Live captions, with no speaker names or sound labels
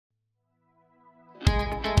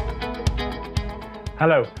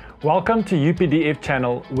Hello, welcome to UPDF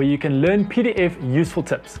channel where you can learn PDF useful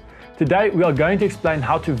tips. Today we are going to explain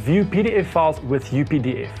how to view PDF files with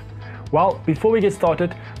UPDF. Well, before we get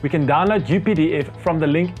started, we can download UPDF from the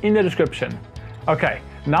link in the description. Okay,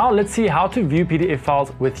 now let's see how to view PDF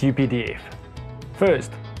files with UPDF.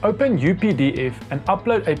 First, open UPDF and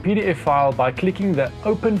upload a PDF file by clicking the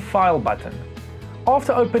Open File button.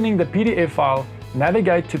 After opening the PDF file,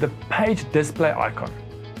 navigate to the Page Display icon.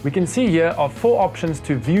 We can see here are 4 options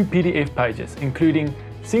to view PDF pages, including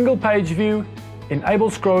Single Page View, Enable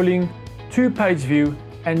Scrolling, 2-Page View,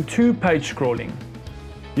 and 2-Page Scrolling.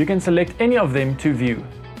 You can select any of them to view.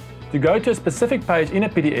 To go to a specific page in a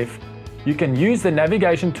PDF, you can use the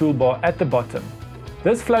navigation toolbar at the bottom.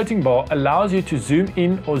 This floating bar allows you to zoom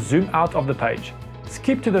in or zoom out of the page,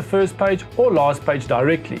 skip to the first page or last page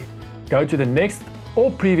directly, go to the next or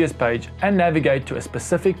previous page and navigate to a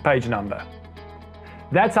specific page number.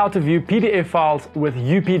 That's how to view PDF files with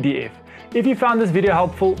UPDF. If you found this video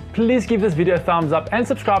helpful, please give this video a thumbs up and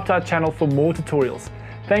subscribe to our channel for more tutorials.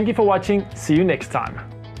 Thank you for watching. See you next time.